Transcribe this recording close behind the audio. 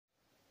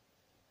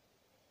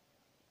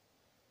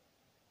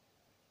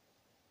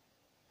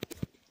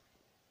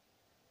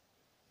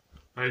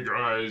Hey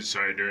guys,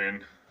 how you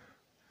doing?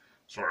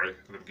 Sorry, at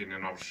the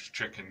beginning I was just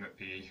checking that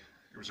it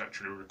was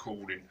actually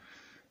recording.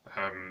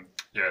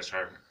 Yeah,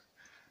 so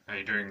how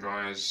you doing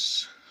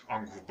guys?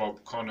 Uncle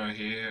Bob Connor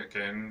here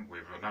again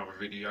with another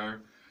video.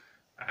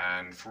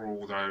 And for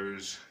all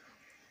those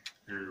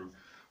who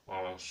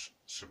are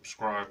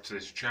subscribed to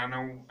this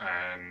channel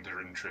and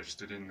are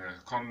interested in the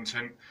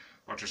content,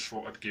 I just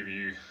thought I'd give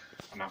you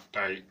an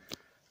update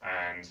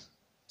and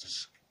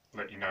just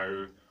let you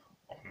know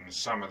on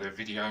some of the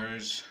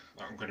videos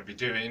that I'm going to be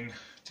doing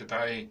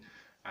today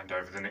and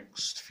over the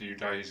next few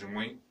days and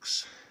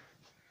weeks.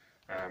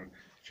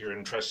 If you're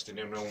interested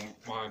in all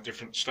my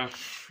different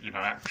stuff, you know,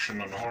 action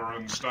and horror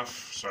and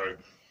stuff, so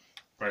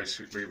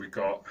basically we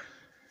got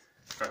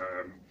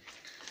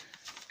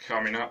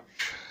coming up.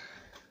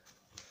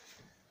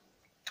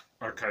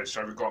 Okay,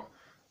 so we've got,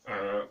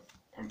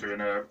 I'm doing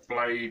a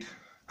Blade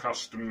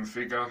custom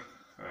figure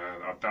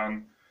that I've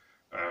done,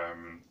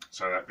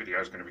 so that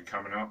video is going to be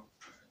coming up.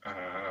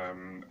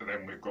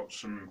 Then we've got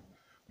some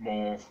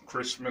more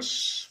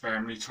Christmas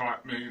family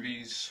type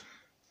movies,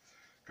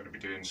 going to be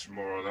doing some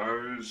more of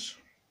those.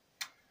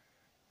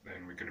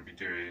 Then we're going to be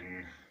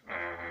doing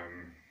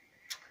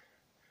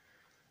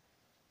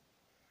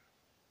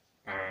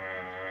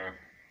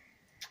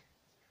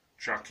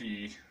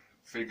Chucky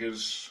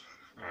figures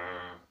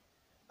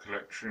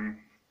collection.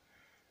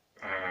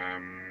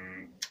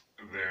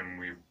 Then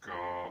we've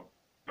got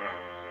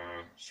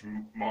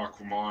some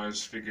Michael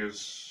Myers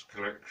figures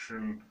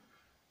collection.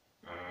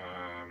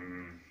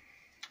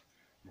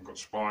 We've got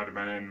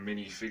Spider-Man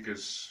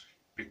minifigures,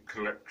 big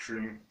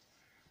collection.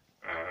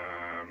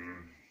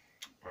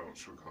 What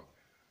else we got?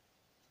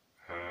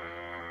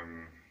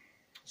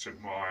 Said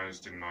Myers,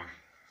 didn't I?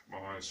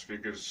 Myers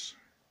figures.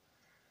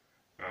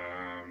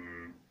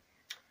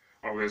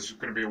 Oh, there's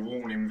going to be a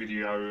warning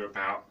video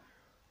about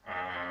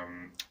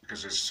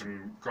because there's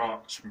some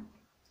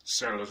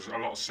sellers, a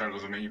lot of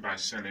sellers on eBay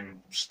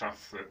selling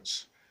stuff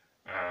that's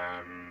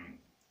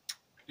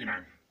you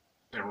know,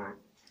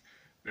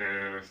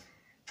 their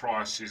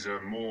prices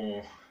are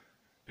more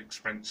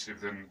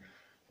expensive than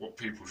what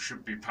people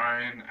should be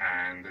paying,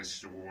 and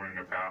there's a warning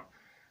about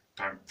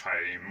don't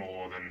pay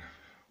more than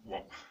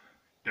what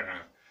you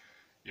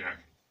know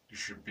you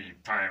should be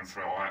paying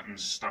for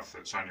items, stuff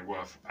that's only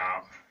worth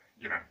about,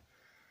 you know,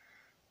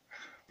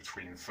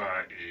 between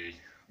 30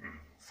 and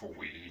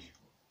 40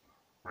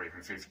 or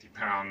even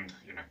 £50.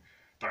 You know,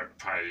 don't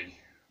pay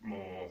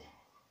more,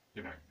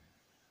 you know,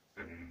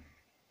 than,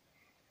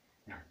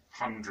 you know,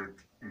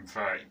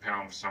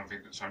 £130 for something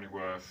that's only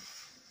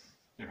worth,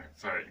 you know,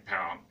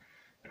 £30.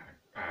 You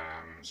know,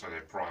 so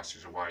their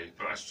prices are way,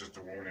 but that's just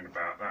a warning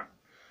about that.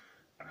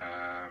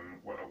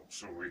 What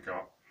else have we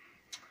got?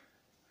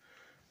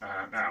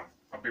 Now,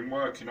 I've been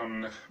working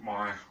on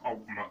my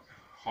Ultimate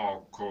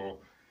Hardcore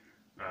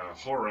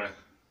horror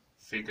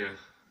figure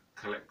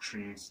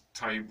collections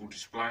table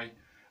display.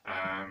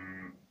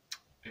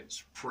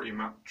 It's pretty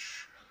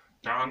much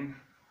done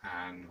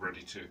and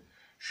ready to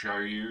show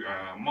you.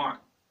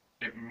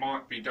 It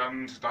might be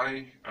done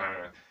today.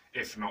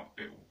 If not,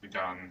 it will be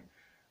done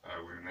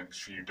within the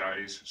next few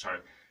days. So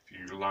if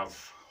you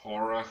love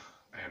horror,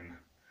 then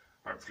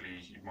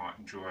hopefully you might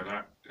enjoy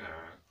that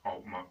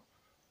Ultimate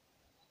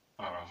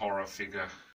horror figure